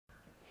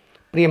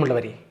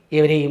പ്രിയമുള്ളവരെ,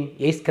 ഏവരെയും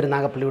ace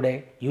കരുനാഗപ്പള്ളിയുടെ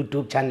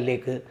YouTube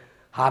ചാനലിലേക്ക്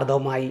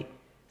ഹാർദവമായി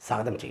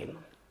സ്വാഗതം ചെയ്യുന്നു.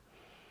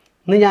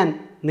 ഇന്ന് ഞാൻ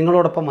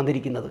നിങ്ങളോടൊപ്പം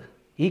വന്നിരിക്കുന്നത്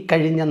ഈ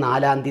കഴിഞ്ഞ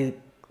 4-ാം തീയതി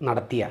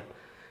നടത്തിയ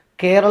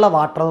കേരള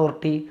വാട്ടർ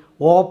അതോറിറ്റി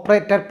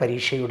ഓപ്പറേറ്റർ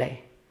പരീക്ഷയുടെ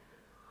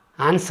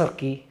ആൻസർ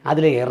കീ,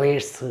 അതിലെ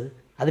എറേഴ്സ്,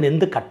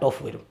 അതിനെന്ത് കട്ട്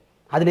ഓഫ് വരും,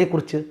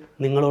 അതിനെക്കുറിച്ച്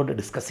നിങ്ങളോട്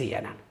ഡിസ്കസ്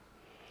ചെയ്യാനാണ്.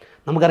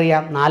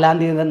 നമുക്കറിയാം 4-ാം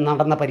തീയതി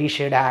നടന്ന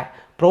പരീക്ഷയുടെ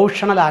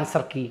പ്രൊവിഷണൽ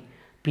ആൻസർ കീ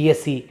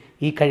PSC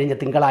ഈ കഴിഞ്ഞ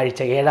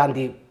തിങ്കളാഴ്ച 7-ാം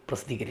തീയതി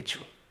പ്രസിദ്ധീകരിച്ചു.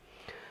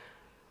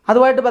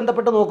 അതുമായിട്ട്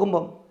ബന്ധപ്പെട്ട്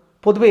നോക്കുമ്പം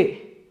പൊതുവേ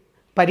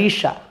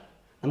പരീക്ഷ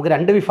നമുക്ക്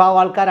 2 വിഭാഗം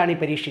ആൾക്കാരാണ് ഈ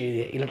പരീക്ഷ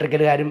എഴുതിയത്,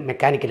 ഇലക്ട്രിക്കലുകാരും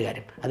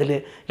മെക്കാനിക്കലുകാരും. അതിൽ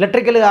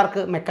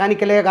ഇലക്ട്രിക്കലുകാർക്ക്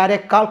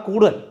മെക്കാനിക്കലുകാരേക്കാൾ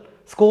കൂടുതൽ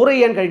സ്കോർ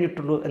ചെയ്യാൻ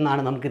കഴിഞ്ഞിട്ടുള്ളൂ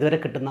എന്നാണ് നമുക്ക് ഇതുവരെ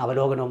കിട്ടുന്ന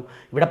അവലോകനവും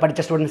ഇവിടെ പഠിച്ച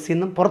സ്റ്റുഡൻസിൽ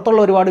നിന്നും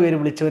പുറത്തുള്ള ഒരുപാട് പേര്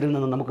വിളിച്ചവരിൽ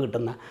നിന്നും നമുക്ക്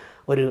കിട്ടുന്ന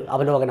ഒരു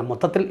അവലോകനം.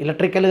 മൊത്തത്തിൽ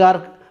ഇലക്ട്രിക്കലുകാർ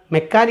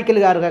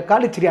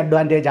മെക്കാനിക്കലുകാർക്കാൾ ഇച്ചിരി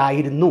അഡ്വാൻറ്റേജ്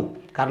ആയിരുന്നു.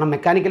 കാരണം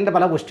മെക്കാനിക്കലിൻ്റെ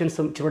പല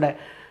ക്വസ്റ്റ്യൻസും ഇച്ചിരി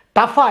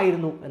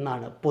ടഫായിരുന്നു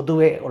എന്നാണ്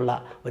പൊതുവേ ഉള്ള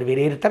ഒരു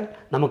വിലയിരുത്തൽ.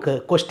 നമുക്ക്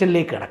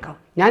ക്വസ്റ്റ്യനിലേക്ക് കിടക്കാം.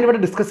 ഞാനിവിടെ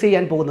ഡിസ്കസ്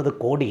ചെയ്യാൻ പോകുന്നത്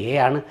കോഡ് എ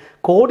ആണ്.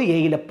 കോഡ്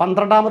എയിലെ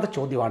 12ാമത്തെ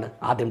ചോദ്യമാണ്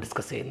ആദ്യം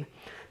ഡിസ്കസ് ചെയ്യുന്നത്.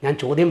 ഞാൻ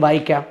ചോദ്യം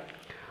വായിക്കാം.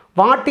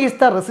 What is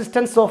the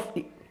resistance of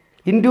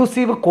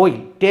ഇൻഡ്യൂസീവ്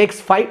coil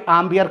takes 5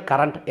 ampere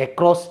current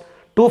across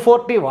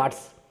 240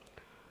 watts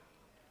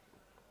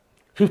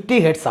 50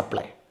 hertz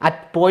supply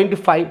at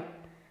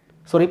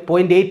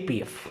 0.8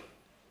 pf.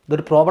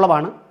 ഇതൊരു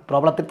പ്രോബ്ലമാണ്.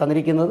 പ്രോബ്ലത്തിൽ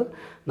തന്നിരിക്കുന്നത്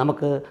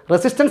നമുക്ക്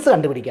റെസിസ്റ്റൻസ്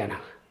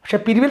കണ്ടുപിടിക്കാനാണ്. പക്ഷേ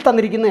പിരിവിൽ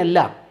തന്നിരിക്കുന്ന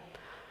എല്ലാം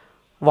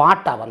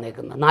വാട്ടാണ്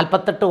വന്നേക്കുന്നത്.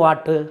 48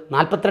 വാട്ട്,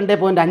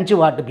 42.5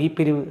 വാട്ട് ബി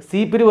പിരിവ്, സി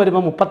പിരിവ്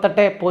വരുമ്പോൾ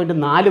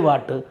 38.4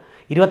 വാട്ട്,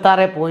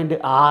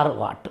 26.6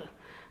 വാട്ട്.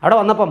 അവിടെ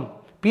വന്നപ്പം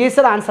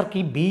PSCയുടെ ആൻസർ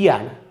കീ ബി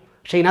ആണ്.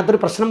 പക്ഷേ ഇതിനകത്തൊരു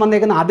പ്രശ്നം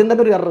വന്നേക്കുന്നത് ആദ്യം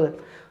തന്നെ ഒരു എറർ.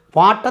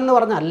 വാട്ടെന്ന്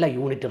പറഞ്ഞല്ല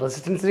യൂണിറ്റ്,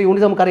 റെസിസ്റ്റൻസിൻ്റെ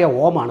യൂണിറ്റ് നമുക്കറിയാം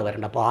ഓമാണ്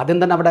വരേണ്ടത്. അപ്പോൾ ആദ്യം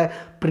തന്നെ അവിടെ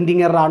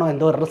പ്രിൻറ്റിങ് എററാണോ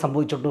എന്തോ എറർ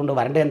സംഭവിച്ചിട്ടുകൊണ്ട്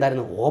വരേണ്ടത്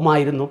എന്തായിരുന്നു,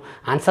 ഓമായിരുന്നു.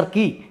 ആൻസർ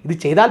കീ ഇത്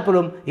ചെയ്താൽ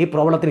പോലും ഈ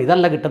പ്രോബ്ലത്തിന്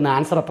ഇതല്ല കിട്ടുന്ന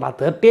ആൻസർ. എത്ര?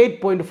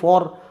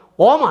 38.4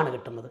 ഓമാണ്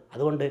കിട്ടുന്നത്.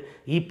 അതുകൊണ്ട്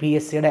ഈ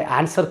PSCയുടെ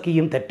ആൻസർ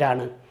കീയും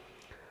തെറ്റാണ്.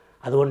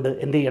 അതുകൊണ്ട്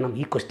എന്ത് ചെയ്യണം,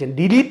 ഈ ക്വസ്റ്റ്യൻ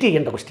ഡിലീറ്റ്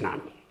ചെയ്യേണ്ട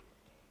ക്വസ്റ്റ്യനാണ്.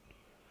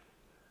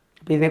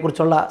 അപ്പോൾ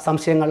ഇതിനെക്കുറിച്ചുള്ള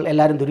സംശയങ്ങൾ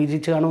എല്ലാവരും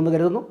ദൂരീകരിച്ച് കാണുമെന്ന്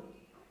കരുതുന്നു.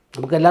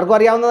 നമുക്ക് എല്ലാവർക്കും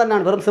അറിയാവുന്നത്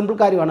തന്നെയാണ്, വെറും സിമ്പിൾ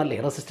കാര്യമാണല്ലേ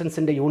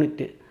റെസിസ്റ്റൻസിൻ്റെ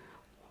യൂണിറ്റ്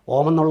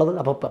ഓം എന്നുള്ളത്.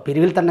 അപ്പോൾ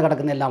പിരിവിൽ തന്നെ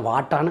കിടക്കുന്ന എല്ലാം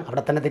വാട്ടാണ്.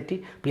 അവിടെ തന്നെ തെറ്റി.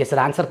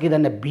 PSCയുടെ ആൻസർ കീ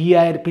തന്നെ ബി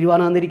ആയ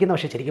പിരിവാണ് തന്നിരിക്കുന്നത്.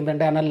 പക്ഷേ ശരിക്കും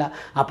വേണ്ടതല്ല.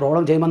 ആ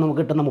പ്രോബ്ലം ചെയ്യുമ്പോൾ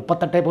നമുക്ക് കിട്ടുന്ന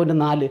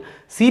 38.4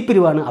 സി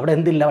പിരിവാണ്. അവിടെ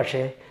എന്തില്ല,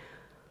 പക്ഷേ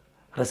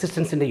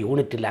റെസിസ്റ്റൻസിൻ്റെ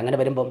യൂണിറ്റ് ഇല്ല. അങ്ങനെ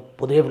വരുമ്പം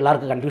പൊതുവെ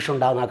പിള്ളേർക്ക് കൺഫ്യൂഷൻ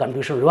ഉണ്ടാകുന്ന, ആ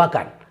കൺഫ്യൂഷൻ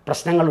ഒഴിവാക്കാൻ,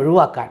 പ്രശ്നങ്ങൾ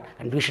ഒഴിവാക്കാൻ,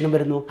 കൺഫ്യൂഷനും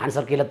വരുന്നു,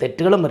 ആൻസർ കീയിലെ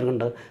തെറ്റുകളും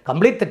വരുന്നുണ്ട്.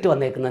 കംപ്ലീറ്റ് തെറ്റ്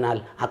വന്നേക്കുന്നതിനാൽ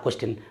ആ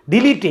ക്വസ്റ്റ്യൻ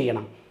ഡിലീറ്റ്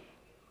ചെയ്യണം.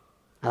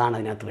 അതാണ്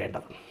അതിനകത്ത്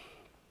വേണ്ടത്.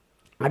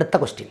 അടുത്ത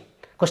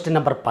ക്വസ്റ്റ്യൻ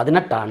നമ്പർ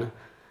 18 ആണ്.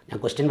 ഞാൻ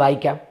ക്വസ്റ്റ്യൻ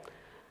വായിക്കാം.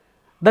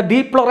 The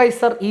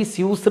depolariser is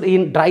used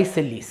in dry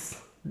സെല്ലീസ്.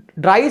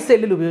 Dry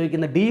സെല്ലിൽ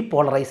ഉപയോഗിക്കുന്ന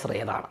ഡീപോളറൈസർ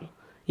ഏതാണ്?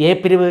 എ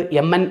പിരിവ്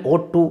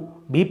MNO2,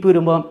 ബി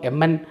പിരിവ്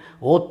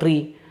MNO3,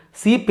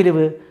 സി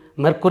പിരിവ്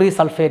മെർക്കുറി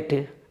സൾഫേറ്റ്,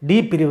 ഡി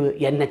പിരിവ്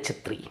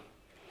NH3.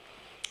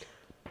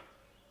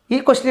 ഈ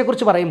ക്വസ്റ്റിനെ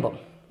കുറിച്ച് പറയുമ്പം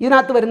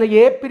ഇതിനകത്ത് വരുന്ന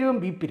എ പിരിവും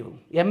ബി പിരിവും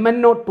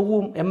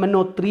MNO2ഉം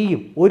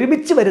MNO3യും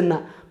ഒരുമിച്ച് വരുന്ന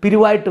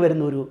പിരിവായിട്ട്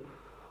വരുന്ന ഒരു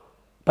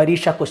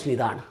പരീക്ഷാ ക്വസ്റ്റ്യൻ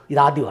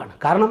ഇതാദ്യമാണ്.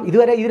 കാരണം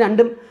ഇതുവരെ ഇത്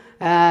രണ്ടും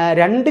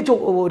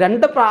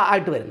രണ്ട്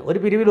ആയിട്ട് വരുന്നു. ഒരു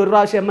പിരിവിൽ ഒരു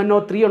പ്രാവശ്യം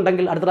MNO3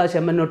 ഉണ്ടെങ്കിൽ അടുത്ത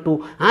പ്രാവശ്യം MNO2.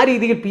 ആ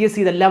രീതിയിൽ PSC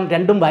ഇതെല്ലാം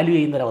രണ്ടും വാല്യൂ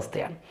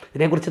ചെയ്യുന്നൊരവസ്ഥയാണ്.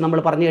 ഇതിനെക്കുറിച്ച് നമ്മൾ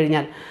പറഞ്ഞു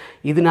കഴിഞ്ഞാൽ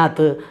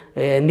ഇതിനകത്ത്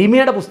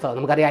നിമിയുടെ പുസ്തകം,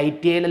 നമുക്കറിയാം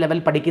ITIയിലെ ലെവൽ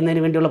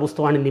പഠിക്കുന്നതിന് വേണ്ടിയുള്ള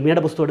പുസ്തകമാണ്.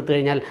 നിമിയുടെ പുസ്തകം എടുത്തു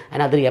കഴിഞ്ഞാൽ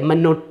അതിനകത്ത്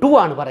MNO2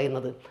 ആണ്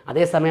പറയുന്നത്.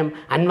 അതേസമയം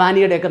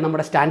അൻവാനിയുടെയൊക്കെ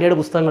നമ്മുടെ സ്റ്റാൻഡേർഡ്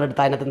പുസ്തകങ്ങൾ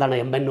എടുത്താൽ അതിനകത്ത് എന്താണ്,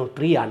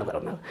 MNO3 ആണ്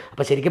പറയുന്നത്.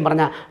 അപ്പോൾ ശരിക്കും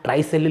പറഞ്ഞാൽ ട്രൈ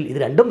സെല്ലിൽ ഇത്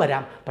രണ്ടും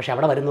വരാം. പക്ഷേ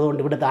അവിടെ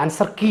വരുന്നതുകൊണ്ട് ഇവിടുത്തെ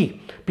ആൻസർ കീ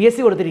PSC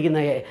കൊടുത്തിരിക്കുന്ന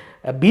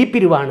ബി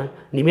പിരിവാണ്,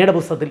 നിമിയുടെ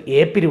പുസ്തകത്തിൽ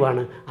എ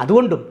പിരിവാണ്.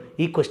 അതുകൊണ്ടും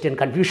ഈ ക്വസ്റ്റ്യൻ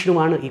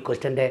കൺഫ്യൂഷനുമാണ്. ഈ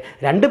ക്വസ്റ്റ്യൻ്റെ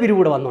 2 പിരിവ്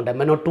കൂടെ വന്നുകൊണ്ട്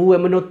MNO2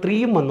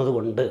 MNO3യും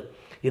വന്നതുകൊണ്ട്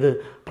ഇത്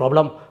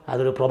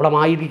അതൊരു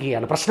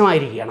പ്രോബ്ലമായിരിക്കുകയാണ്,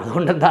 പ്രശ്നമായിരിക്കുകയാണ്.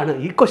 അതുകൊണ്ട് എന്താണ്,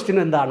 ഈ ക്വസ്റ്റ്യൻ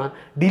എന്താണ്,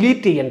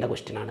 ഡിലീറ്റ് ചെയ്യേണ്ട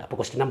ക്വസ്റ്റ്യനാണ്. അപ്പോൾ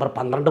ക്വസ്റ്റ്യൻ നമ്പർ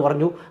 12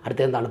 പറഞ്ഞു.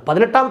 അടുത്ത എന്താണ്,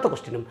 18ാമത്തെ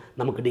ക്വസ്റ്റ്യനും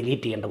നമുക്ക്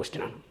ഡിലീറ്റ് ചെയ്യേണ്ട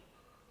ക്വസ്റ്റ്യനാണ്.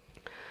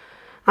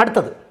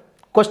 അടുത്തത്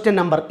ക്വസ്റ്റ്യൻ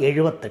നമ്പർ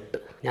 78.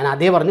 ഞാൻ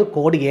അതേ പറഞ്ഞു,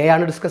 കോഡ് എ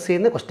ആണ് ഡിസ്കസ്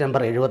ചെയ്യുന്നത്. Question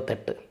number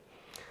 78.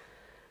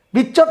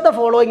 Which of the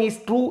following is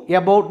true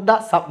about the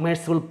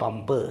submersible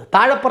pump?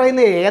 താഴെ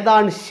പറയുന്ന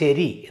ഏതാണ്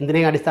ശരി?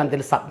 എന്തിനെ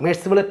അടിസ്ഥാനത്തിൽ?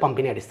 സബ്മേഴ്സിബിൾ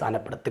പമ്പിനെ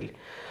അടിസ്ഥാനപ്പെടുത്തി.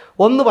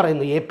 ഒന്ന്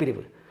പറയുന്നു എ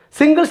പിരിവ്,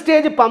 single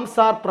stage pumps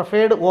R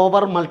preferred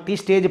over multi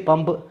stage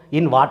pump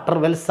in water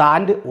Wells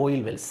and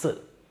oil Wells.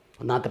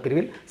 ഒന്നാമത്തെ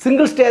പിരിവിൽ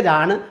സിംഗിൾ സ്റ്റേജ്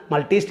ആണ്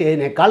മൾട്ടി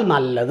സ്റ്റേജിനേക്കാൾ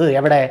നല്ലത്.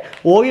 എവിടെ?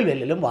 ഓയിൽ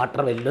വെല്ലിലും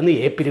വാട്ടർ വെല്ലിലും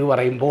എ പിരിവ്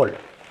പറയുമ്പോൾ.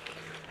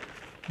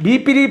 ബി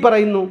പിരിവ്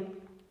പറയുന്നു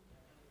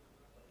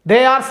they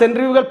are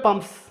centrifugal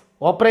pumps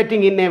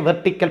operating in A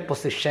vertical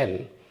position.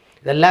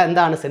 ഇതെല്ലാം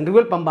എന്താണ്,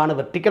 സെൻട്രിഫ്യൂഗൽ പമ്പാണ്,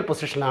 വെർട്ടിക്കൽ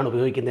പൊസിഷനിലാണ്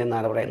ഉപയോഗിക്കുന്നത്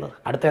എന്നാണ് പറയുന്നത്.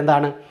 അടുത്ത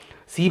എന്താണ്,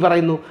 സി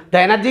പറയുന്നു the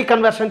energy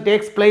conversion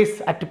takes place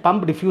at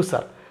pump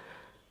diffuser.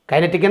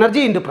 Kinetic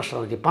energy into pressure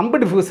energy. Pump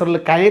ഡിഫ്യൂസറിൽ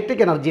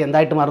kinetic energy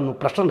എന്തായിട്ട് മാറുന്നു,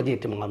 പ്രഷർ എനർജി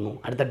ആയിട്ട് മാറുന്നു.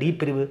 അടുത്ത ഡി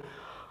പിരിവ്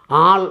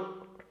ആൾ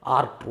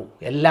ആർ ട്രൂ.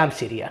 എല്ലാം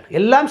ശരിയാണ്.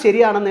 എല്ലാം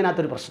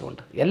ശരിയാണെന്നതിനകത്തൊരു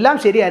പ്രശ്നമുണ്ട്. എല്ലാം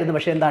ശരിയായിരുന്നു,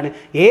 പക്ഷേ എന്താണ്,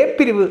 എ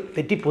പിരിവ്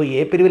തെറ്റിപ്പോയി.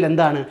 എ പിരിവിൽ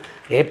എന്താണ്,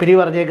 എ പിരിവ്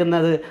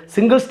പറഞ്ഞേക്കുന്നത്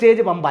single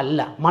stage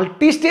പമ്പല്ല,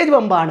 multi stage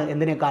പമ്പാണ്.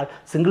 എന്തിനേക്കാൾ,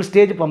 single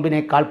stage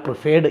പമ്പിനേക്കാൾ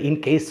preferred in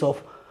case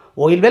of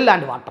oil well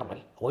and water well.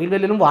 Oil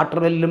വെല്ലിലും water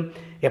വെല്ലിലും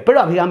എപ്പോഴും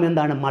അഭികാമ്യം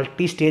എന്താണ്,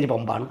 മൾട്ടി സ്റ്റേജ്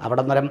പമ്പാണ്.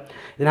 അവിടെ നേരം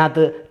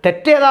ഇതിനകത്ത്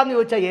തെറ്റേതാന്ന്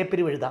ചോദിച്ചാൽ എ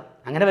പിരിവ് എഴുതാം.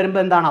 അങ്ങനെ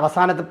വരുമ്പോൾ എന്താണ്,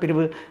 അവസാനത്തെ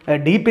പിരിവ്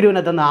ഡി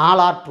പിരിവിനെത്തുന്ന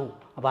ആൾ ആർ ട്രൂ.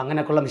 അപ്പോൾ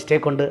അങ്ങനെയൊക്കെയുള്ള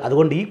മിസ്റ്റേക്ക് ഉണ്ട്.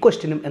 അതുകൊണ്ട് ഈ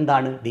ക്വസ്റ്റ്യനും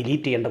എന്താണ്,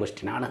 ഡിലീറ്റ് ചെയ്യേണ്ട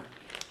ക്വസ്റ്റ്യനാണ്.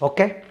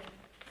 ഓക്കെ,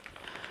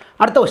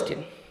 അടുത്ത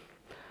question,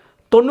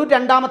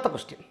 92ാമത്തെ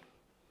question.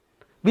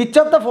 Which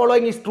of the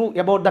following is true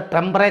about the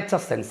temperature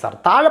sensor?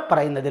 താഴെ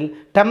പറയുന്നതിൽ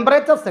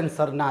ടെമ്പറേച്ചർ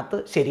സെൻസറിനകത്ത്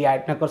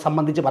ശരിയായിട്ടിനെ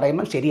സംബന്ധിച്ച്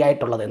പറയുമ്പോൾ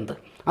ശരിയായിട്ടുള്ളത് എന്ത്?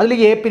 അതിൽ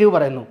എ പിരിവ്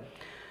പറയുന്നു,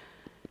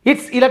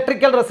 it's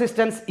electrical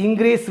resistance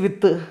increase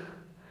with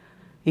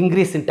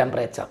increase in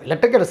temperature.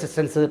 Electrical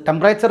resistance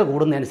temperature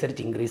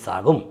കൂടുന്നതനുസരിച്ച് increase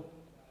ആകും.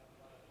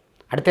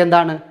 അടുത്ത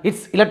എന്താണ്,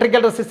 it's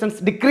electrical resistance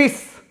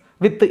decrease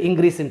with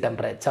increase in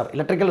temperature.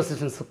 Electrical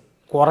resistance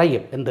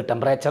കുറയും എന്ത്,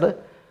 ടെമ്പറേച്ചർ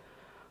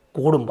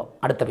കൂടുമ്പോൾ.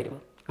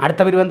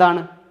 അടുത്ത പിരിവ്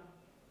എന്താണ്,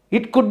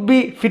 it could be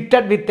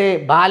fitted with a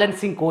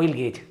balancing coil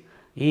gauge.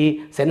 ഈ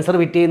സെൻസർ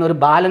ഫിറ്റ് ചെയ്യുന്ന ഒരു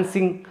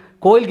ബാലൻസിങ്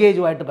കോയിൽ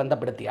ഗേജുമായിട്ട്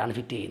ബന്ധപ്പെടുത്തിയാണ്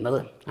ഫിറ്റ് ചെയ്യുന്നത്.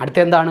 അടുത്ത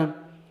എന്താണ്,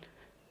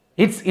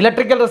 it's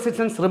electrical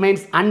resistance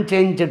remains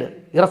unchanged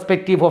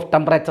irrespective of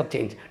temperature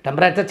change.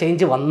 Temperature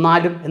change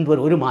വന്നാലും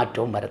ഒരു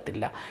മാറ്റവും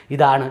വരത്തില്ല.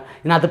 ഇതാണ്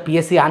ഇതിനകത്ത്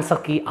PSC ആൻസർ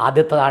കീ.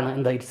 ആദ്യത്തേതാണ്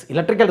എന്താ, it's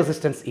electrical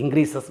resistance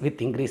increases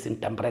with increase in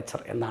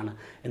temperature എന്നാണ്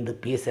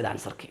PSC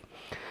ആൻസർ കീ.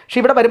 പക്ഷേ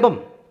ഇവിടെ വരുമ്പം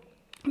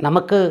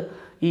നമുക്ക്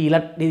ഈ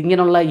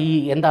ഇങ്ങനെയുള്ള ഈ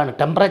എന്താണ്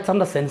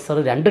ടെമ്പറേച്ചറിൻ്റെ സെൻസർ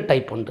 2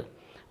 ടൈപ്പ് ഉണ്ട്.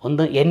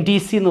 ഒന്ന്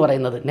NTC എന്ന്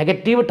പറയുന്നത്,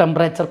 negative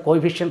temperature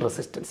coefficient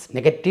resistance.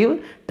 Negative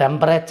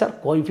temperature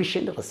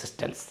coefficient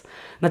resistance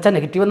എന്നുവെച്ചാൽ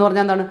നെഗറ്റീവ് എന്ന്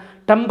പറഞ്ഞാൽ എന്താണ്,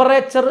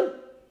 ടെമ്പറേച്ചർ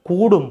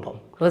കൂടുമ്പം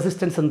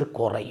റെസിസ്റ്റൻസ് എന്ത്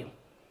കുറയും.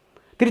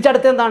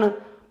 തിരിച്ചടുത്ത് എന്താണ്,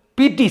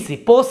 PTC,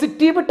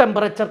 positive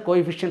temperature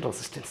coefficient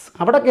resistance.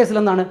 അവിടെ കേസിൽ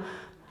എന്താണ്,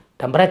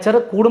 ടെമ്പറേച്ചർ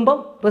കൂടുമ്പം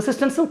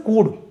റെസിസ്റ്റൻസും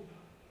കൂടും.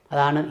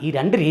 അതാണ് ഈ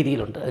 2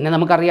 രീതിയിലുണ്ട്. അതിനെ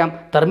നമുക്കറിയാം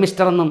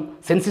തെർമിസ്റ്റർ എന്നും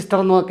സെൻസിസ്റ്റർ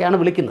എന്നും ഒക്കെയാണ്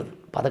വിളിക്കുന്നത്.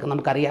 അപ്പോൾ അതൊക്കെ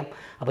നമുക്കറിയാം.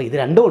 അപ്പോൾ ഇത്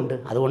രണ്ടും ഉണ്ട്.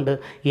 അതുകൊണ്ട്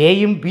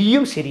എയും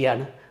ബിയും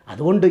ശരിയാണ്.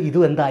 അതുകൊണ്ട്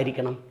ഇതും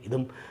എന്തായിരിക്കണം,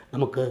 ഇതും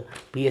നമുക്ക്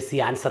PSC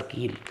ആൻസർ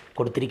കീയിൽ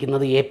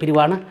കൊടുത്തിരിക്കുന്നത് എ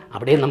പിരിവാണ്.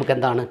 അവിടെയും നമുക്ക്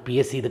എന്താണ്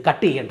PSC ഇത്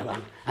കട്ട്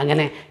ചെയ്യേണ്ടതാണ്.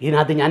 അങ്ങനെ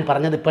ഇതിനകത്ത് ഞാൻ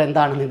പറഞ്ഞത് ഇപ്പോൾ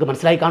എന്താണ് നിങ്ങൾക്ക്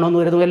മനസ്സിലായി കാണുമെന്ന്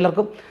വരുന്നു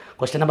എല്ലാവർക്കും.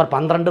 Question number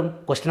 12,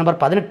 question number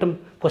 18,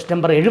 question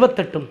number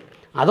 78,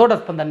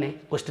 അതോടൊപ്പം തന്നെ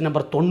ക്വസ്റ്റ്യൻ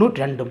നമ്പർ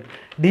 92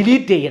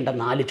 ഡിലീറ്റ് ചെയ്യേണ്ട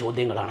 4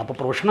 ചോദ്യങ്ങളാണ്. അപ്പോൾ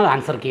പ്രൊഫഷണൽ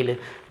ആൻസർ കീയിൽ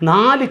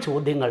 4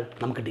 ചോദ്യങ്ങൾ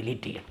നമുക്ക്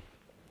ഡിലീറ്റ് ചെയ്യാം.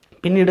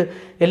 പിന്നീട്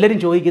എല്ലാവരും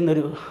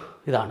ചോദിക്കുന്നൊരു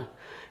ഇതാണ്,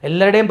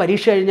 എല്ലാവരുടെയും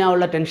പരീക്ഷ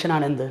കഴിഞ്ഞാലുള്ള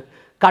ടെൻഷനാണ് എന്ത്,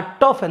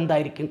 കട്ട് ഓഫ്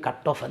എന്തായിരിക്കും,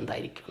 കട്ട് ഓഫ്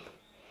എന്തായിരിക്കും,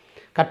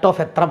 കട്ട്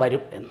ഓഫ് എത്ര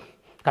വരും എന്ന്.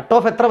 കട്ട്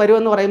ഓഫ് എത്ര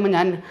വരുമെന്ന് പറയുമ്പോൾ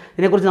ഞാൻ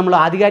ഇതിനെക്കുറിച്ച് നമ്മൾ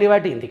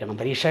ആധികാരികമായിട്ട് ചിന്തിക്കണം.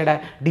 പരീക്ഷയുടെ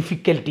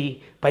ഡിഫിക്കൽറ്റി,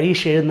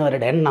 പരീക്ഷ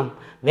എഴുതുന്നവരുടെ എണ്ണം,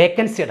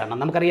 വേക്കൻസിയുടെ എണ്ണം.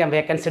 നമുക്കറിയാം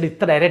വേക്കൻസിയുടെ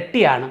ഇത്ര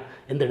ഇരട്ടിയാണ്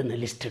എന്തിടുന്നത്,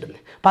 ലിസ്റ്റ്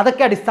ഇടുന്നത്. അപ്പോൾ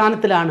അതൊക്കെ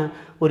അടിസ്ഥാനത്തിലാണ്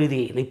ഒരു ഇത്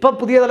ചെയ്യുന്നത്. ഇപ്പോൾ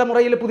പുതിയ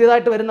തലമുറയിൽ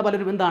പുതിയതായിട്ട് വരുന്ന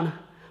പലരും എന്താണ്,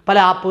 പല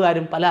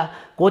ആപ്പുകാരും പല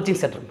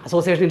കോച്ചിങ് സെൻറ്ററും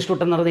അസോസിയേഷൻ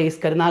ഇൻസ്റ്റിറ്റ്യൂട്ട് എന്ന്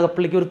പറഞ്ഞ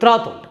കരുനാഗപ്പള്ളിക്ക് ഒരു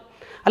ഉത്തരവാദിത്വമുണ്ട്.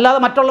 അല്ലാതെ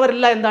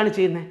മറ്റുള്ളവരെല്ലാം എന്താണ്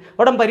ചെയ്യുന്നത്,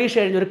 ഉടൻ പരീക്ഷ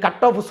കഴിഞ്ഞ് ഒരു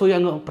കട്ട് ഓഫ് സൂചി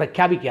അങ്ങ്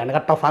പ്രഖ്യാപിക്കുകയാണ്.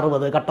 Cut off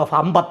 60, cut off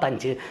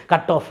 55,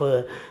 cut off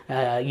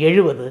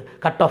 70,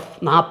 cut off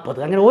 40,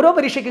 അങ്ങനെ ഓരോ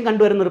പരീക്ഷയ്ക്കും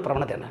കണ്ടുവരുന്നൊരു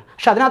പ്രവണതയാണ്.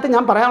 പക്ഷെ അതിനകത്ത്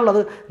ഞാൻ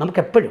പറയാനുള്ളത്,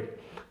 നമുക്കെപ്പോഴും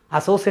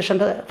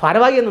അസോസിയേഷൻ്റെ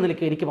ഭാരവാഹി എന്ന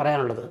നിലയ്ക്ക് എനിക്ക്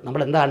പറയാനുള്ളത്,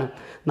 നമ്മളെന്താണ്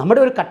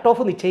നമ്മുടെ ഒരു കട്ട്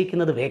ഓഫ്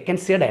നിശ്ചയിക്കുന്നത്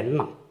വേക്കൻസിയുടെ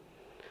എണ്ണം,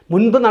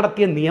 മുൻപ്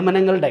നടത്തിയ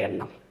നിയമനങ്ങളുടെ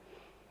എണ്ണം,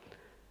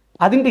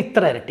 അതിൻ്റെ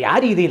ഇത്ര ഇരട്ടി, ആ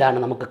രീതിയിലാണ്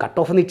നമുക്ക്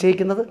കട്ട് ഓഫ്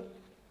നിശ്ചയിക്കുന്നത്.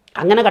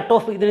 അങ്ങനെ കട്ട്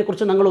ഓഫ്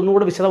ഇതിനെക്കുറിച്ച് ഞങ്ങൾ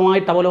ഒന്നുകൂടി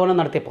വിശദമായിട്ട് അവലോകനം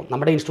നടത്തിയപ്പോൾ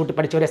നമ്മുടെ ഇൻസ്റ്റിറ്റ്യൂട്ടിൽ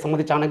പഠിച്ചവരെ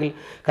സംബന്ധിച്ചാണെങ്കിൽ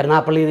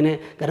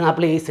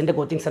കരുനാഗപ്പള്ളി ഈസിൻ്റെ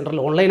കോച്ചിങ്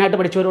സെൻറ്ററിൽ ഓൺലൈനായിട്ട്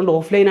പഠിച്ചവരുണ്ട്,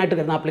 ഓഫ്ലൈനായിട്ട്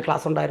കരുനാഗപ്പള്ളി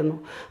ക്ലാസ് ഉണ്ടായിരുന്നു.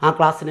 ആ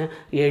ക്ലാസ്സിന്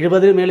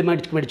 70 മേളിൽ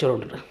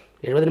മേടിച്ചവരുണ്ട്.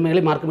 70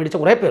 മേളിൽ മാർക്ക്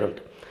മേടിച്ച കുറേ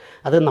പേരുണ്ട്.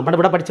 അത് നമ്മുടെ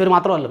ഇവിടെ പഠിച്ചവർ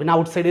മാത്രമല്ല, പിന്നെ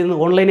ഔട്ട് സൈഡിൽ നിന്ന്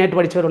ഓൺലൈനായിട്ട്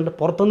പഠിച്ചവരുണ്ട്.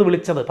 പുറത്തുനിന്ന്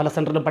വിളിച്ചത് പല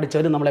സെൻറ്ററിലും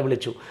പഠിച്ചവർ നമ്മളെ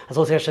വിളിച്ചു.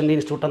 അസോസിയേഷൻ്റെ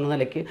ഇൻസ്റ്റിറ്റ്യൂട്ട് എന്ന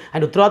നിലയ്ക്ക്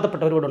അതിൻ്റെ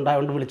ഉത്തരവാദിത്തപ്പെട്ടവരോട്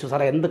ഉണ്ടായതുകൊണ്ട് വിളിച്ചു,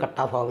 സാറേ എന്ത്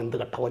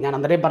കട്ടാവോ. ഞാൻ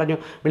അന്നേരം പറഞ്ഞു,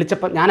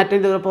 വിളിച്ചപ്പോൾ ഞാൻ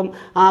അറ്റൻഡ് ചെയ്തപ്പം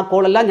ആ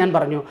കോളെല്ലാം ഞാൻ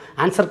പറഞ്ഞു,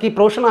 answer key,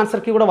 professional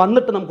answer key കൂടെ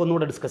വന്നിട്ട്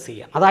നമുക്കൊന്നുകൂടെ ഡിസ്കസ്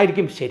ചെയ്യാം,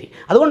 അതായിരിക്കും ശരി.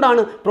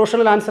 അതുകൊണ്ടാണ്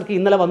പ്രൊഫഷണൽ ആൻസർ കീ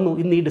ഇന്നലെ വന്നു,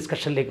 ഇന്ന് ഈ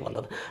ഡിസ്കഷനിലേക്ക്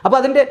വന്നത്. അപ്പോൾ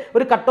അതിൻ്റെ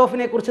ഒരു കട്ട്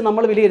ഓഫിനെ കുറിച്ച്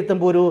നമ്മൾ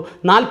വിലയിരുത്തുമ്പോൾ ഒരു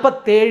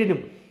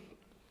 47-നും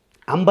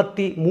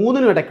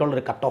 53-നും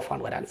ഇടയ്ക്കുള്ളൊരു കട്ട്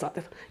ഓഫാണ് വരാൻ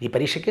സാധ്യത. ഈ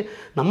പരീക്ഷയ്ക്ക്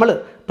നമ്മൾ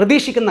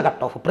പ്രതീക്ഷിക്കുന്ന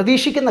കട്ട് ഓഫ്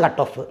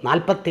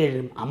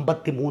 47-നും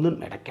 53-നും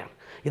ഇടയ്ക്കാണ്.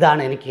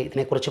 ഇതാണ് എനിക്ക്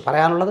ഇതിനെക്കുറിച്ച്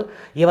പറയാനുള്ളത്.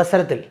 ഈ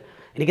അവസരത്തിൽ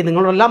എനിക്ക്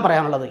നിങ്ങളോടെല്ലാം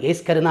പറയാനുള്ളത്,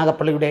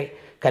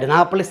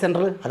 കരുനാഗപ്പള്ളി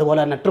സെൻറ്റർ, അതുപോലെ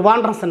തന്നെ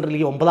ട്രിവാൻഡ്രം സെൻറ്ററിൽ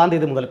ഈ 9-ാം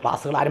തീയതി മുതൽ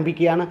ക്ലാസ്സുകൾ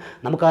ആരംഭിക്കുകയാണ്.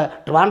 നമുക്ക്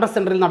ട്രിവാൻഡ്രം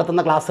സെൻറ്ററിൽ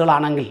നടത്തുന്ന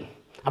ക്ലാസ്സുകളാണെങ്കിൽ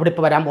അവിടെ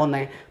ഇപ്പോൾ വരാൻ പോകുന്ന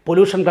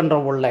പൊല്യൂഷൻ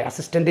കൺട്രോളിലെ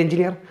അസിസ്റ്റൻറ്റ്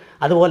എഞ്ചിനീയർ,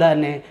 അതുപോലെ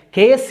തന്നെ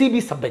KSCB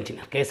സബ്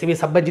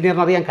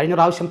എഞ്ചിനീയറിന് അറിയാം കഴിഞ്ഞ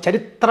പ്രാവശ്യം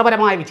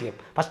ചരിത്രപരമായ വിജയം,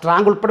 ഫസ്റ്റ്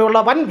റാങ്ക് ഉൾപ്പെടെയുള്ള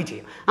വൻ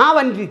വിജയം. ആ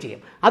വൻ വിജയം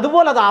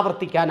അതുപോലെ അത്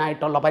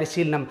ആവർത്തിക്കാനായിട്ടുള്ള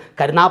പരിശീലനം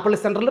കരുനാഗപ്പള്ളി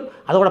സെൻറ്ററിലും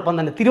അതോടൊപ്പം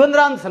തന്നെ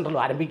തിരുവനന്തപുരം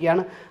സെൻറ്ററിലും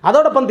ആരംഭിക്കുകയാണ്.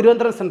 അതോടൊപ്പം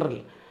തിരുവനന്തപുരം സെൻറ്ററിൽ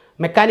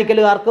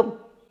മെക്കാനിക്കലുകാർക്കും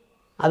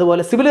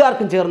അതുപോലെ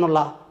സിവിലുകാർക്കും ചേർന്നുള്ള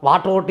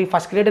വാട്ടർ അതോറിറ്റി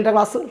ഫസ്റ്റ് ഗ്രേഡിൻ്റെ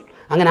ക്ലാസ്സുകൾ,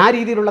 അങ്ങനെ ആ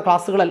രീതിയിലുള്ള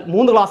ക്ലാസ്സുകൾ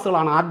 3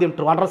 ക്ലാസ്സുകളാണ് ആദ്യം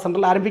ട്രിവാൻഡ്രം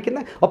സെൻറ്ററിൽ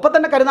ആരംഭിക്കുന്നത്. ഒപ്പം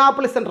തന്നെ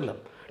കരുനാഗപ്പള്ളി സെൻറ്ററിലും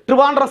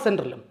ട്രിവാൻഡ്രം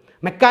സെൻറ്ററിലും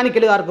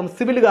മെക്കാനിക്കലുകാർക്കും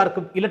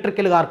സിവിലുകാർക്കും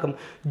ഇലക്ട്രിക്കലുകാർക്കും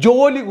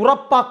ജോലി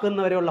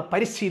ഉറപ്പാക്കുന്നവരെയുള്ള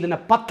പരിശീലന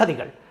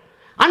പദ്ധതികൾ,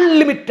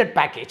 അൺലിമിറ്റഡ്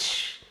പാക്കേജ്.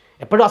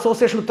 എപ്പോഴും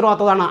അസോസിയേഷൻ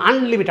ഉത്തരവാദിത്തമാണ്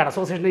അൺലിമിറ്റഡ്.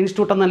 അസോസിയേഷൻ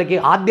ഇൻസ്റ്റിറ്റ്യൂട്ട് എന്ന നിലയ്ക്ക്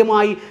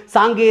ആദ്യമായി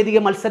സാങ്കേതിക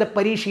മത്സര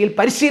പരീക്ഷയിൽ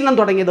പരിശീലനം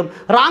തുടങ്ങിയതും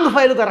റാങ്ക്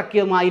ഫയൽ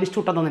ഇറക്കിയതുമായ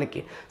ഇൻസ്റ്റിറ്റ്യൂട്ട് എന്ന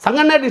നിലയ്ക്ക്,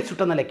 സംഘടനയുടെ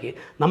ഇൻസ്റ്റിറ്റ്യൂട്ട് എന്ന നിലയ്ക്ക്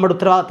നമ്മുടെ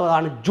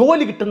ഉത്തരവാദിത്തമാണ്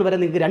ജോലി കിട്ടുന്നവരെ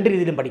നിങ്ങൾക്ക് രണ്ട്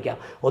രീതിയിലും പഠിക്കാം.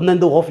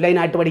 ഒന്നെന്ത്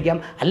ഓഫ്ലൈനായിട്ട് പഠിക്കാം,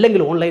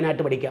 അല്ലെങ്കിൽ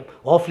ഓൺലൈനായിട്ട് പഠിക്കാം.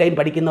 ഓഫ്ലൈൻ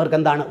പഠിക്കുന്നവർക്ക്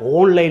എന്താണ്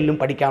ഓൺലൈനിലും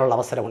പഠിക്കാനുള്ള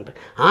അവസരമുണ്ട്.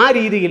 ആ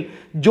രീതിയിൽ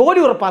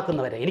ജോലി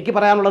ഉറപ്പാക്കുന്നവരെ എനിക്ക്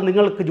പറയാനുള്ളത്,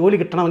 നിങ്ങൾക്ക് ജോലി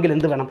കിട്ടണമെങ്കിൽ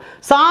എന്ത് വേണം?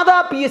 സാധാ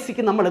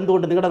PSCക്ക് നമ്മൾ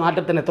എന്തുകൊണ്ട്, നിങ്ങളുടെ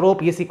നാട്ടിൽ തന്നെ എത്രയോ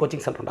PSC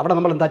കോച്ചിങ് സെൻ്റർ ഉണ്ട്. അവിടെ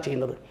നമ്മൾ എന്താ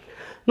ചെയ്യുന്നത്?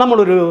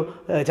 നമ്മളൊരു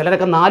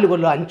ചിലരൊക്കെ 4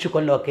 കൊല്ലോ 5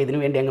 കൊല്ലോ ഒക്കെ ഇതിനു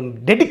വേണ്ടി അങ്ങ്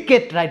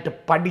ഡെഡിക്കേറ്റഡായിട്ട്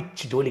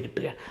പഠിച്ച് ജോലി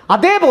കിട്ടുക.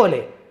 അതേപോലെ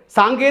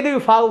സാങ്കേതിക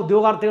വിഭാഗ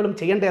ഉദ്യോഗാർത്ഥികളും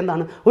ചെയ്യേണ്ടത്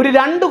എന്താണ്? ഒരു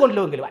 2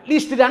 കൊല്ലമെങ്കിലും,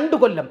 അറ്റ്ലീസ്റ്റ് 2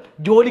 കൊല്ലം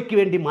ജോലിക്ക്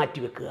വേണ്ടി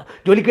മാറ്റിവെക്കുക.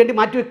 ജോലിക്ക് വേണ്ടി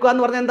മാറ്റിവെക്കുക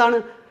എന്ന് പറഞ്ഞാൽ എന്താണ്?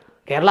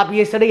 കേരള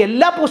PSCയുടെ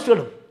എല്ലാ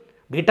പോസ്റ്റുകളും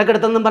ബിടെക്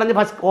എടുത്തെന്നും പറഞ്ഞ്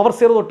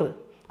ഓവർസിയർ തൊട്ട്,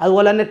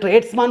 അതുപോലെ തന്നെ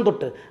ട്രേഡ്സ്മാൻ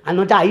തൊട്ട്,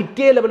 എന്ന് വെച്ചാൽ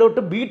ITI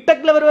ലെവലോട്ട്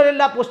ബിടെക് ലെവൽ വരെ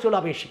എല്ലാ പോസ്റ്റുകളും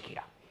അപേക്ഷിക്കുക.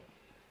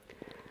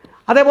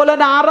 അതേപോലെ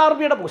തന്നെ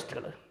RRBയുടെ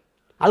പോസ്റ്റുകൾ,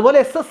 അതുപോലെ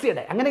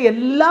SSCയുടെ, അങ്ങനെ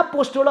എല്ലാ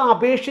പോസ്റ്റുകളും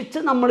അപേക്ഷിച്ച്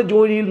നമ്മൾ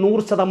ജോലിയിൽ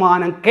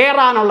 100%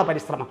 കയറാനുള്ള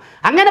പരിശ്രമം.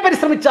 അങ്ങനെ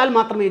പരിശ്രമിച്ചാൽ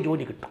മാത്രമേ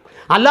ജോലി കിട്ടൂ.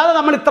 അല്ലാതെ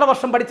നമ്മൾ ഇത്ര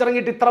വർഷം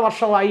പഠിച്ചിറങ്ങിയിട്ട് ഇത്ര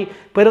വർഷമായി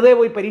വെറുതെ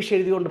പോയി പരീക്ഷ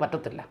എഴുതിക്കൊണ്ട്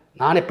പറ്റത്തില്ല.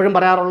 ഞാൻ എപ്പോഴും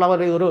പറയാറുള്ള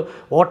ഒരു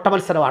ഓട്ട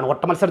മത്സരമാണ്.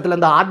 ഓട്ട മത്സരത്തിൽ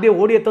എന്താ, ആദ്യം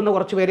ഓടിയെത്തുന്ന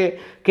കുറച്ച്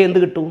പേരെയൊക്കെ എന്ത്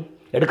കിട്ടും?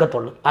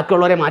 എടുക്കത്തുള്ളൂ.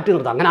 ബാക്കിയുള്ളവരെ മാറ്റി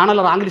നിർത്തും.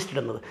 അങ്ങനെയാണല്ലോ റാങ്ക് ലിസ്റ്റ്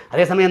ഇടുന്നത്.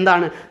 അതേസമയം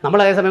എന്താണ്, നമ്മൾ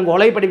അതേസമയം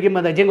കോളേജ്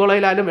പഠിക്കുമ്പോൾ, എജിഎം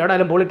കോളേജിലായാലും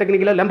എവിടെയാലും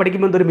പോളിടെക്നിക്കിലും എല്ലാം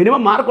പഠിക്കുമ്പോൾ ഒരു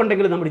മിനിമം മാർക്ക്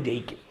ഉണ്ടെങ്കിൽ നമ്മൾ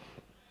ജയിക്കും.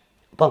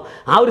 അപ്പം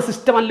ആ ഒരു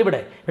സിസ്റ്റം അല്ല ഇവിടെ.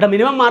 ഇവിടെ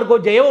മിനിമം മാർക്കോ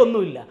ജയമോ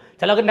ഒന്നുമില്ല.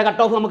 ചിലതിൻ്റെ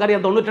കട്ട് ഓഫ്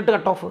നമുക്കറിയാം, 98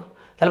 കട്ട് ഓഫ്,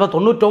 ചിലപ്പോൾ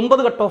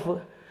 99 കട്ട് ഓഫ്,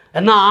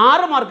 എന്നാൽ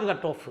 6 mark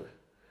cut off,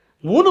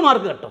 3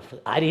 mark cut off.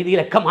 ആ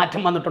രീതിയിലൊക്കെ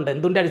മാറ്റം വന്നിട്ടുണ്ട്.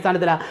 എന്തിൻ്റെ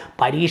അടിസ്ഥാനത്തിലാണ്?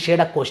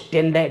 പരീക്ഷയുടെ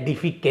ക്വസ്റ്റ്യൻ്റെ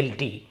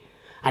ഡിഫിക്കൽറ്റി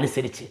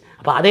അനുസരിച്ച്.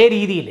 അപ്പോൾ അതേ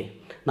രീതിയിൽ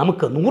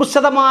നമുക്ക്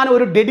 100%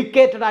 ഒരു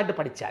ഡെഡിക്കേറ്റഡ് ആയിട്ട്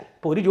പഠിച്ചാൽ,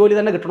 ഇപ്പോൾ ഒരു ജോലി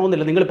തന്നെ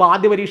കിട്ടണമെന്നില്ല. നിങ്ങളിപ്പോൾ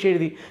ആദ്യ പരീക്ഷ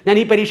എഴുതി, ഞാൻ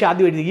ഈ പരീക്ഷ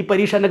ആദ്യം എഴുതി, ഈ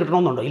പരീക്ഷ തന്നെ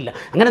കിട്ടണമെന്നുണ്ടോ? ഇല്ല.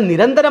 അങ്ങനെ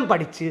നിരന്തരം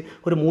പഠിച്ച്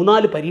ഒരു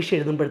 3-4 പരീക്ഷ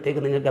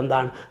എഴുതുമ്പോഴത്തേക്ക് നിങ്ങൾക്ക്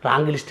എന്താണ്,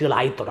 റാങ്ക്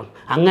ലിസ്റ്റുകളായി തുടങ്ങും.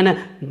 അങ്ങനെ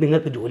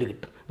നിങ്ങൾക്ക് ജോലി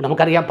കിട്ടും.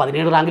 നമുക്കറിയാം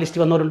 17 റാങ്ക്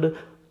ലിസ്റ്റ് വന്നവരുണ്ട്,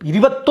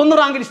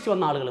 21 റാങ്ക് ലിസ്റ്റ്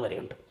വന്ന ആളുകൾ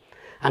വരെയുണ്ട്.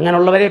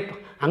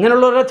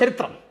 അങ്ങനെയുള്ളവരുടെ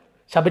ചരിത്രം,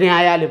 ശബന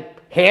ആയാലും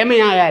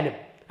ഹേമയായാലും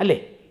അല്ലേ,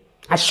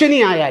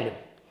 അശ്വിനി ആയാലും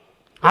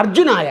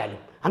അർജുനായാലും,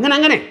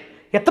 അങ്ങനെ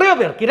എത്രയോ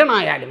പേർ,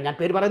 കിരണായാലും, ഞാൻ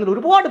പേര് പറയുന്നത്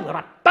ഒരുപാട് പേർ,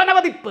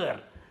 ഒട്ടനവധി പേർ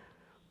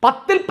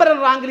 10ൽ പരം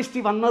റാങ്ക്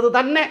ലിസ്റ്റിൽ വന്നത്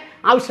തന്നെ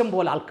ആവശ്യം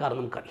പോലെ ആൾക്കാർ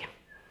നമുക്കറിയാം.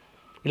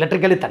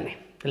 ഇലക്ട്രിക്കലിൽ തന്നെ,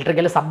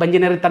 ഇലക്ട്രിക്കൽ സബ്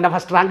എഞ്ചിനീയറിൽ തന്നെ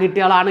ഫസ്റ്റ് റാങ്ക്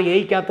കിട്ടിയ ആളാണ്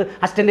എയ്ക്കകത്ത്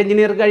അസിസ്റ്റൻറ്റ്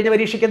എഞ്ചിനീയർ കഴിഞ്ഞ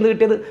പരീക്ഷയ്ക്ക് എന്ത്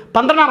കിട്ടിയത്?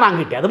 12ാം റാങ്ക്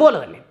കിട്ടിയത്. അതുപോലെ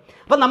തന്നെ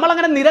അപ്പം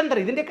നമ്മളങ്ങനെ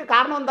നിരന്തരം, ഇതിൻ്റെയൊക്കെ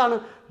കാരണം എന്താണ്?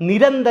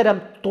 നിരന്തരം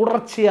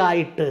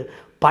തുടർച്ചയായിട്ട്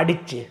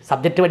പഠിച്ച്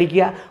സബ്ജക്റ്റ്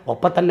പഠിക്കുക,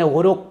 ഒപ്പം തന്നെ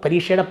ഓരോ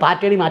പരീക്ഷയുടെ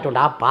പാറ്റേണിൽ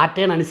മാറ്റമുണ്ട്. ആ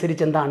പാറ്റേൺ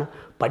അനുസരിച്ച് എന്താണ്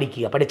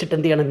പഠിക്കുക. പഠിച്ചിട്ട്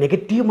എന്ത് ചെയ്യണം?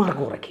 നെഗറ്റീവ്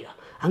മാർക്ക് കുറയ്ക്കുക.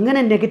 അങ്ങനെ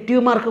നെഗറ്റീവ്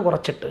മാർക്ക്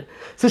കുറച്ചിട്ട്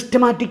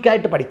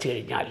സിസ്റ്റമാറ്റിക്കായിട്ട് പഠിച്ചു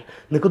കഴിഞ്ഞാൽ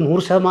നിങ്ങൾക്ക്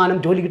 100%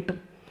 ജോലി കിട്ടും.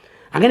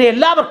 അങ്ങനെ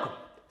എല്ലാവർക്കും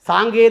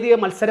സാങ്കേതിക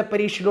മത്സര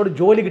പരീക്ഷയിലോട്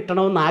ജോലി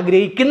കിട്ടണമെന്ന്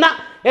ആഗ്രഹിക്കുന്ന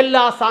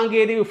എല്ലാ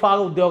സാങ്കേതിക വിഭാഗ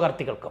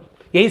ഉദ്യോഗാർത്ഥികൾക്കും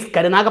എയ്സ്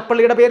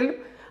കരുനാഗപ്പള്ളിയുടെ പേരിലും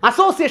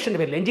അസോസിയേഷൻ്റെ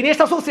പേരിലും,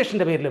 എഞ്ചിനീയേഴ്സ്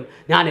അസോസിയേഷൻ്റെ പേരിലും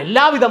ഞാൻ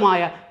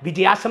എല്ലാവിധമായ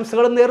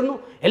വിജയാശംസകളും നേർന്നു.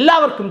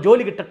 എല്ലാവർക്കും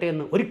ജോലി കിട്ടട്ടെ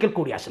എന്ന് ഒരിക്കൽ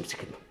കൂടി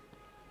ആശംസിക്കുന്നു.